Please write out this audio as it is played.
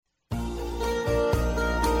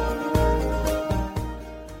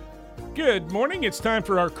Good morning. It's time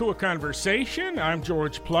for our KOOL Konversation. I'm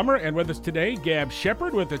George Plummer, and with us today, Gab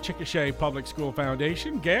Shepard with the Chickasha Public School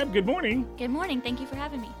Foundation. Gab, good morning. Good morning. Thank you for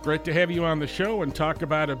having me. Great to have you on the show and talk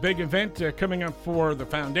about a big event coming up for the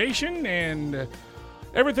foundation and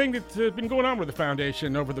everything that's been going on with the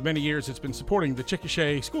foundation over the many years it's been supporting the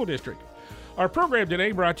Chickasha School District. Our program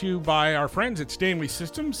today brought to you by our friends at Stanley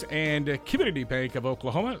Systems and Community Bank of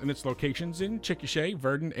Oklahoma and its locations in Chickasha,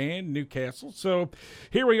 Verdon, and Newcastle. So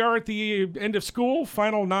here we are at the end of school,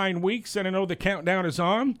 final 9 weeks, and I know the countdown is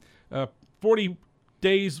on. 40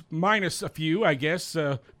 days minus a few, I guess,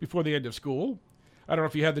 before the end of school. I don't know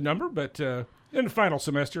if you had the number, but in the final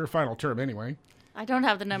semester, final term anyway. I don't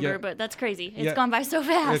have the number, but that's crazy. It's gone by so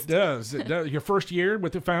fast. It does. It does. Your first year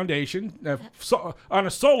with the foundation, on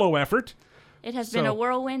a solo effort. It has been a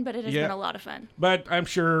whirlwind, but it has been a lot of fun. But I'm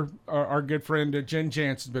sure our good friend Jen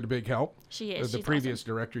Jantz has been a big help. She is. The She's previous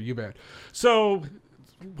awesome. director, you bet. So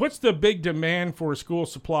what's the big demand for school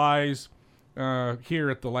supplies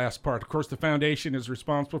here at the last part? Of course, the foundation is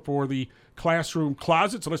responsible for the classroom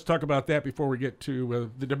closet. So let's talk about that before we get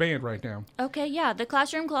to the demand right now. Okay, yeah. The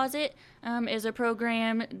Classroom Closet is a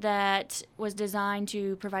program that was designed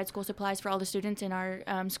to provide school supplies for all the students in our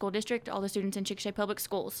school district, all the students in Chickasha Public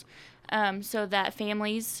Schools, so that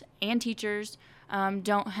families and teachers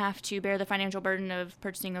don't have to bear the financial burden of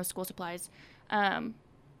purchasing those school supplies.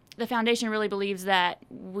 The foundation really believes that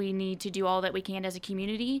we need to do all that we can as a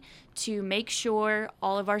community to make sure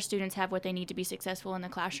all of our students have what they need to be successful in the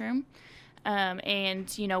classroom.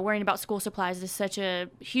 And, you know, worrying about school supplies is such a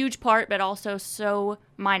huge part, but also so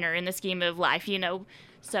minor in the scheme of life, you know.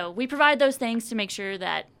 So we provide those things to make sure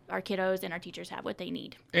that our kiddos and our teachers have what they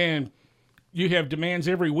need. And you have demands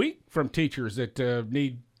every week from teachers that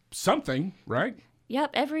need something, right? Yep,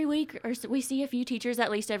 every week, or we see a few teachers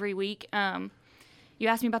at least every week. You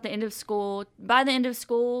asked me about the end of school. By the end of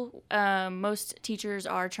school, most teachers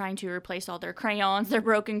are trying to replace all their crayons, their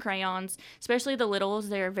broken crayons, especially the littles.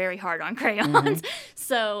 They're very hard on crayons.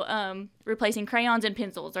 So replacing crayons and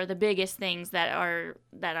pencils are the biggest things that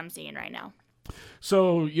I'm seeing right now.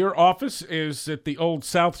 So your office is at the old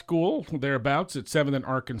South School, thereabouts, at 7th and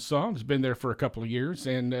Arkansas. It's been there for a couple of years,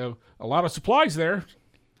 and a lot of supplies there.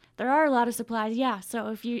 There are a lot of supplies, yeah. So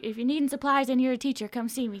if you're needing supplies and you're a teacher, come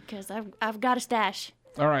see me because I've got a stash.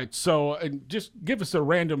 All right. So just give us a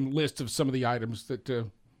random list of some of the items that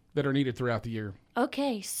are needed throughout the year.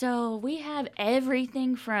 Okay. So we have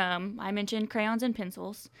everything from, I mentioned crayons and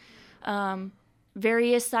pencils,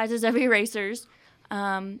 various sizes of erasers,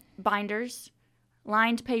 binders,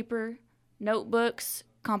 lined paper, notebooks,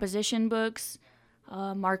 composition books,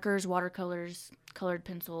 markers, watercolors, colored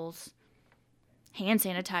pencils, hand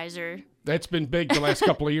sanitizer. That's been big the last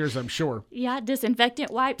couple of years, I'm sure. Yeah,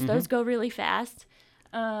 disinfectant wipes. Those go really fast.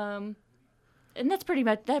 And that pretty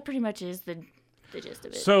much is the gist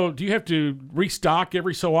of it. So do you have to restock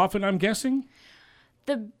every so often, I'm guessing?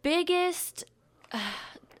 The biggest,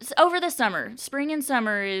 over the summer, spring and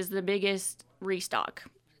summer is the biggest restock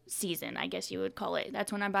season, I guess you would call it.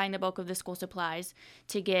 That's when I'm buying the bulk of the school supplies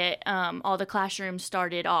to get all the classrooms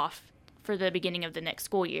started off for the beginning of the next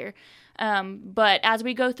school year. But as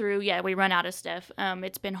we go through, we run out of stuff.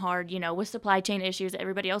 It's been hard, you know, with supply chain issues that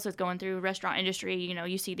everybody else is going through, restaurant industry, you know,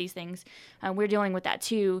 you see these things. We're dealing with that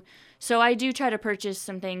too. So I do try to purchase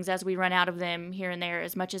some things as we run out of them here and there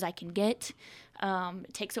as much as I can get.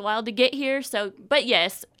 It takes a while to get here. But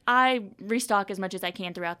yes, I restock as much as I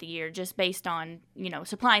can throughout the year, just based on, you know,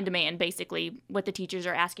 supply and demand, basically. What the teachers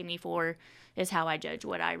are asking me for is how I judge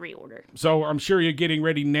what I reorder. So I'm sure you're getting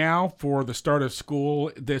ready now for the start of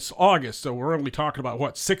school this August. So we're only talking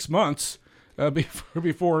about, 6 months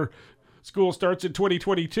before school starts in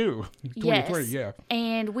 2022. Yes.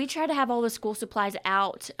 And we try to have all the school supplies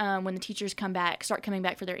out when the teachers start coming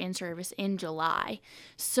back for their in-service in July.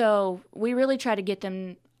 So we really try to get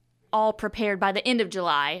them all prepared by the end of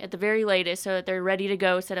July at the very latest so that they're ready to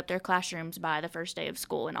go set up their classrooms by the first day of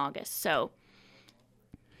school in August. So,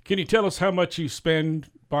 can you tell us how much you spend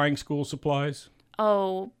buying school supplies?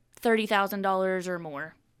 Oh, $30,000 or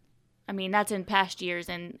more. I mean, that's in past years,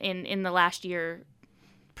 and in the last year,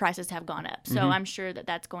 prices have gone up. So I'm sure that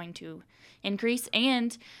that's going to increase,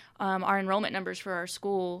 and our enrollment numbers for our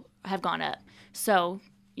school have gone up. So,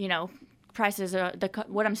 you know, prices,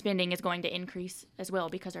 what I'm spending is going to increase as well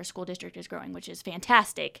because our school district is growing, which is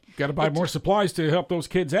fantastic. Got to buy more supplies to help those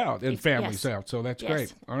kids out and families out, so that's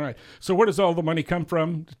great. All right. So where does all the money come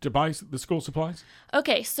from to buy the school supplies?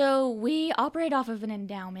 Okay, so we operate off of an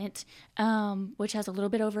endowment, which has a little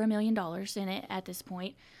bit over $1 million in it at this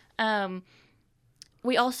point.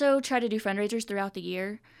 We also try to do fundraisers throughout the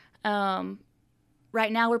year.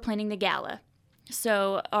 Right now we're planning the gala.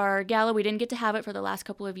 So our gala, we didn't get to have it for the last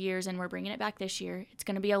couple of years, and we're bringing it back this year. It's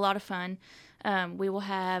going to be a lot of fun. We will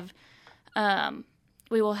have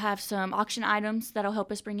some auction items that'll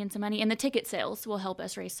help us bring in some money, and the ticket sales will help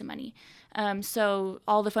us raise some money. So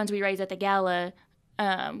all the funds we raise at the gala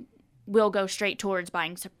will go straight towards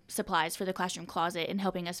buying supplies for the classroom closet and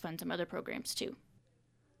helping us fund some other programs too.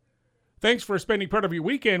 Thanks for spending part of your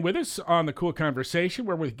weekend with us on the KOOL Konversation.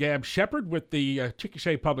 We're with Gab Shepard with the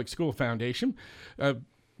Chickasha Public School Foundation.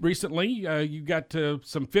 Recently, you got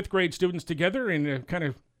some fifth grade students together and kind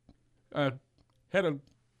of had a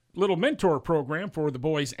little mentor program for the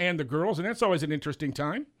boys and the girls, and that's always an interesting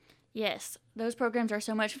time. Yes, those programs are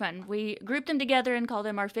so much fun. We group them together and call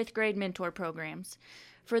them our fifth grade mentor programs.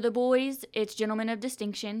 For the boys, it's Gentlemen of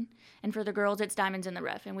Distinction, and for the girls, it's Diamonds in the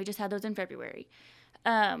Rough, and we just had those in February.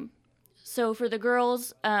 So for the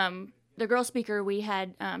girls speaker, we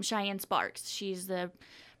had Cheyenne Sparks. She's the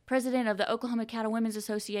president of the Oklahoma Cattle Women's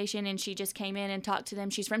Association, and she just came in and talked to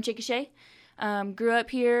them. She's from Chickasha, grew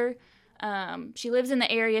up here. She lives in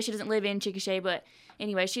the area. She doesn't live in Chickasha, but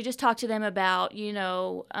anyway, she just talked to them about,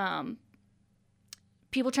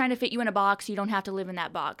 people trying to fit you in a box. You don't have to live in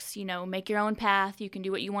that box. Make your own path. You can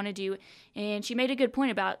do what you want to do. And she made a good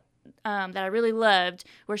point about that I really loved,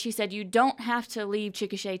 where she said, you don't have to leave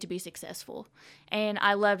Chickasha to be successful. And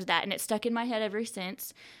I loved that, and it stuck in my head ever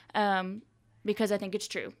since, because I think it's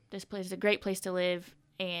true. This place is a great place to live,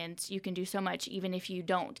 and you can do so much even if you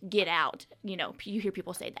don't get out. You hear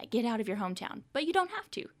people say that, get out of your hometown, but you don't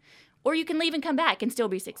have to. Or you can leave and come back and still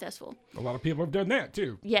be successful. A lot of people have done that,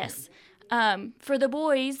 too. Yes. For the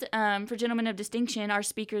boys, for Gentlemen of Distinction, our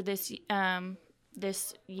speaker this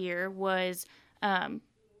year was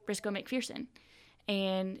Briscoe McPherson.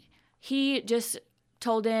 And he just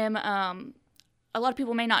told them, a lot of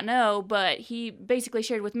people may not know, but he basically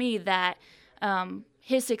shared with me that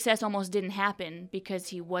his success almost didn't happen because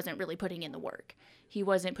he wasn't really putting in the work. He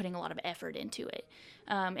wasn't putting a lot of effort into it.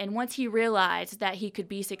 And once he realized that he could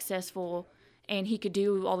be successful and he could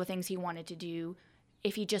do all the things he wanted to do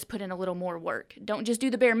if he just put in a little more work. Don't just do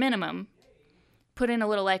the bare minimum. Put in a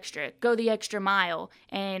little extra. Go the extra mile,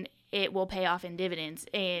 and it will pay off in dividends.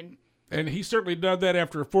 And he certainly done that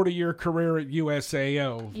after a 40-year career at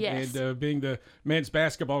USAO. Yes. And being the men's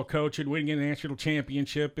basketball coach and winning a national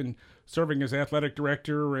championship and serving as athletic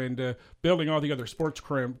director and building all the other sports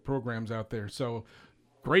programs out there. So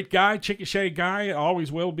great guy, Chickasha guy,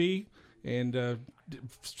 always will be. And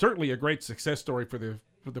certainly a great success story for the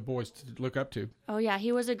boys to look up to. Oh yeah,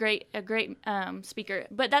 he was a great speaker.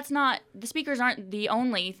 But the speakers aren't the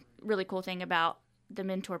only really cool thing about the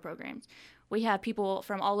mentor programs. We have people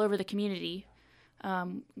from all over the community,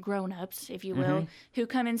 grown-ups, if you will, who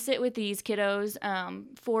come and sit with these kiddos,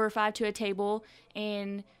 4 or 5 to a table,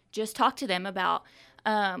 and just talk to them about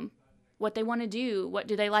what they want to do, what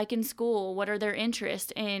do they like in school, what are their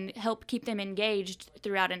interests, and help keep them engaged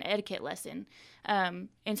throughout an etiquette lesson. And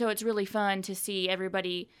so it's really fun to see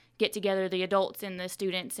everybody get together, the adults and the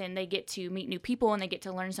students, and they get to meet new people and they get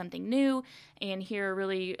to learn something new and hear a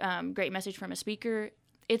really great message from a speaker.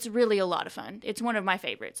 It's really a lot of fun. It's one of my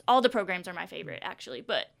favorites. All the programs are my favorite, actually,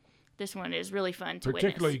 but this one is really fun to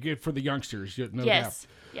particularly witness. Good for the youngsters, no Yes,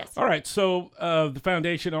 doubt. yes. All right, so the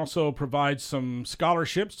foundation also provides some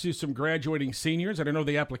scholarships to some graduating seniors. I don't know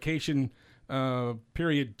the application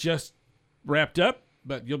period just wrapped up,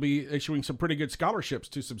 but you'll be issuing some pretty good scholarships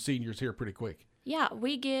to some seniors here pretty quick. Yeah,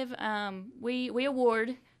 we give we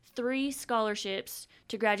award 3 scholarships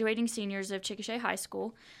to graduating seniors of Chickasha High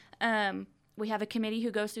School. We have a committee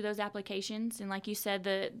who goes through those applications, and like you said,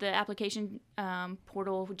 the application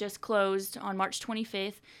portal just closed on March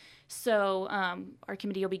 25th. So our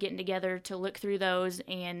committee will be getting together to look through those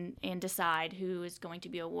and decide who is going to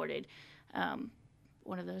be awarded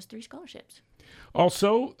one of those 3 scholarships.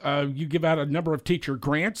 Also, you give out a number of teacher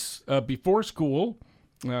grants before school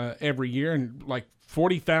every year, and like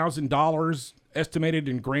 $40,000 estimated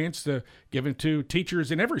in grants given to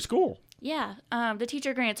teachers in every school. Yeah, the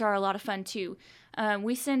teacher grants are a lot of fun, too.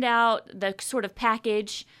 We send out the sort of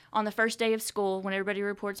package on the first day of school when everybody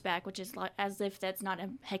reports back, which is as if that's not a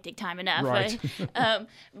hectic time enough. Right.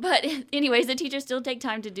 But anyways, the teachers still take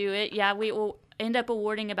time to do it. Yeah, we will end up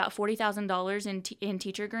awarding about $40,000 in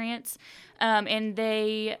teacher grants, and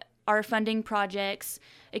they are funding projects.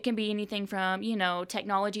 It can be anything from,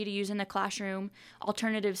 technology to use in the classroom.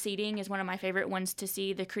 Alternative seating is one of my favorite ones to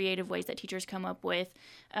see, the creative ways that teachers come up with,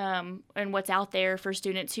 and what's out there for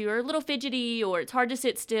students who are a little fidgety or it's hard to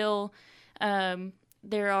sit still.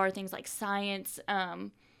 There are things like science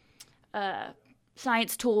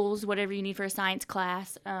tools, whatever you need for a science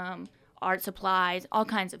class, art supplies, all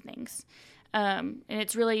kinds of things. And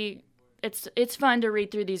it's really it's fun to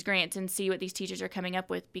read through these grants and see what these teachers are coming up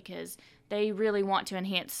with, because they really want to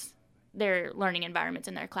enhance their learning environments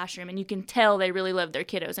in their classroom, and you can tell they really love their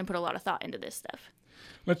kiddos and put a lot of thought into this stuff.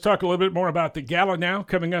 Let's talk a little bit more about the gala now,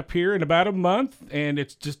 coming up here in about a month, and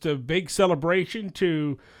it's just a big celebration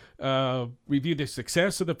to review the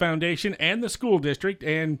success of the foundation and the school district,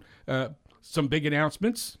 and some big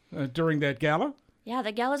announcements during that gala. Yeah,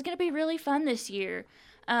 the gala's going to be really fun this year.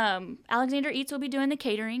 Alexander Eats will be doing the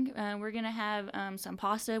catering. We're going to have some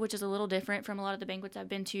pasta, which is a little different from a lot of the banquets I've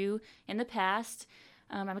been to in the past.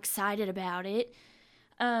 I'm excited about it.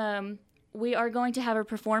 We are going to have a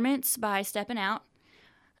performance by Steppin' Out.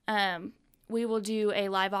 We will do a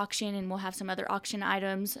live auction, and we'll have some other auction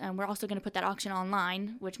items. We're also going to put that auction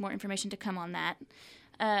online, which more information to come on that.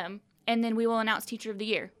 And then we will announce Teacher of the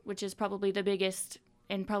Year, which is probably the biggest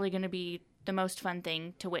and probably going to be the most fun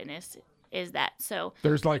thing to witness, is that. So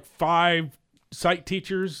there's like 5 site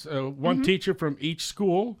teachers. One teacher from each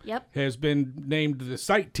school has been named the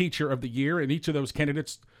site teacher of the year, and each of those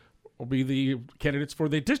candidates will be the candidates for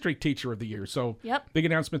the district teacher of the year. So big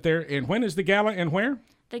announcement there. And when is the gala and where?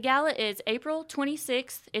 The gala is April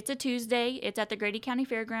 26th. It's a Tuesday. It's at the Grady County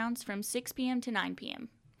Fairgrounds from 6 p.m. to 9 p.m.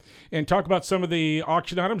 And talk about some of the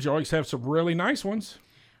auction items. You always have some really nice ones.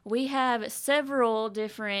 We have several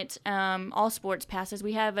different all sports passes.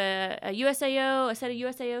 We have a USAO, a set of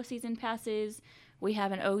USAO season passes. We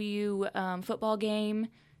have an OU football game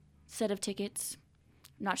set of tickets.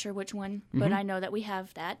 Not sure which one, but I know that we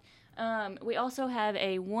have that. We also have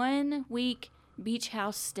a 1-week beach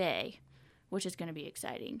house stay, which is going to be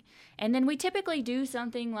exciting. And then we typically do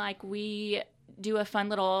something like we do a fun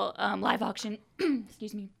little live auction.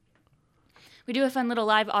 Excuse me. We do a fun little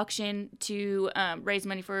live auction to raise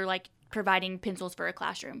money for, like, providing pencils for a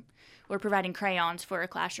classroom, or providing crayons for a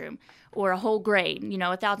classroom, or a whole grade. You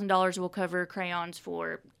know, $1,000 will cover crayons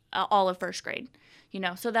for all of first grade. You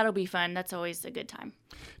know, so that'll be fun. That's always a good time.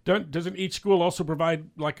 Doesn't each school also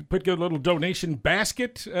provide, like, put a little donation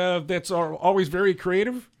basket that's always very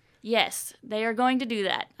creative? Yes, they are going to do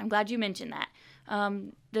that. I'm glad you mentioned that.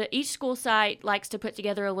 Each school site likes to put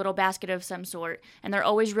together a little basket of some sort, and they're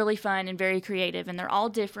always really fun and very creative, and they're all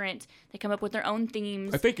different. They come up with their own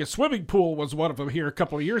themes. I think a swimming pool was one of them here a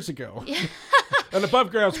couple of years ago. An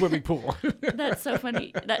above-ground swimming pool. That's so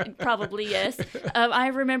funny. That probably, yes. I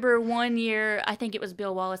remember one year, I think it was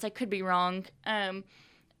Bill Wallace. I could be wrong.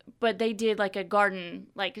 But they did like a garden,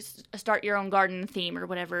 like a start your own garden theme or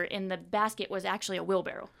whatever, and the basket was actually a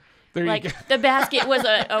wheelbarrow. The basket was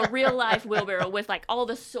a real-life wheelbarrow with, like, all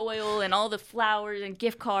the soil and all the flowers and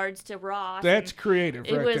gift cards to Ross. That's creative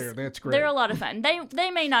there. That's great. They're a lot of fun.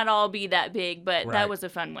 They may not all be that big, but that was a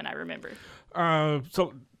fun one, I remember.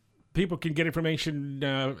 So people can get information.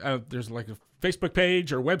 There's like a Facebook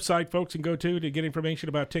page or website folks can go to get information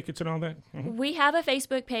about tickets and all that? We have a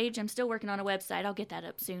Facebook page. I'm still working on a website. I'll get that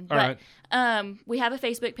up soon. All right. We have a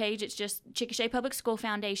Facebook page. It's just Chickasha Public School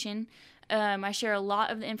Foundation. I share a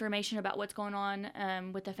lot of the information about what's going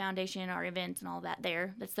on with the foundation, our events, and all that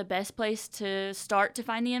there. That's the best place to start to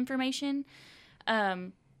find the information.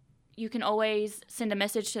 You can always send a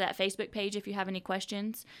message to that Facebook page if you have any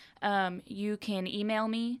questions. You can email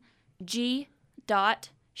me,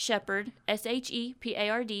 g.shepard,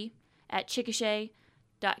 S-H-E-P-A-R-D, at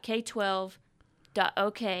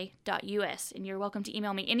chickasha.k12.ok.us. And you're welcome to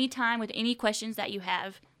email me anytime with any questions that you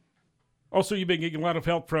have. Also, you've been getting a lot of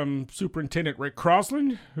help from Superintendent Rick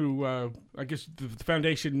Crosland, who I guess the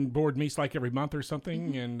foundation board meets like every month or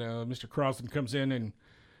something, and Mr. Crosland comes in and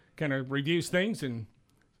kind of reviews things and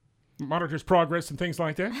monitors progress and things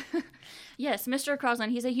like that. Yes, Mr.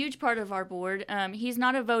 Crosland, he's a huge part of our board. He's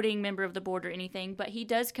not a voting member of the board or anything, but he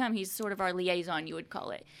does come. He's sort of our liaison, you would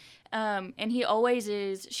call it. And he always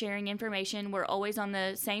is sharing information. We're always on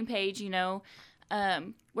the same page, you know.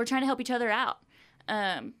 We're trying to help each other out.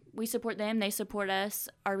 We support them, they support us.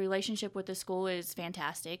 Our relationship with the school is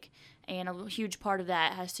fantastic, and a huge part of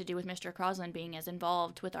that has to do with Mr. Crosland being as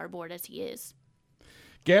involved with our board as he is.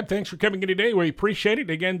 Gab, thanks for coming in today. We appreciate it.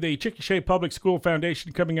 Again, the Chickasha Public School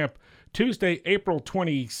Foundation coming up Tuesday, April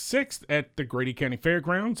 26th at the Grady County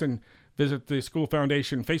Fairgrounds, and visit the School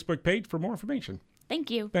Foundation Facebook page for more information.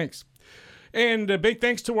 Thank you. Thanks. And a big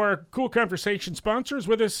thanks to our KOOL Konversation sponsors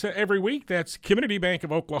with us every week. That's Community Bank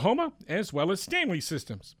of Oklahoma, as well as Stanley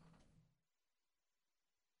Systems.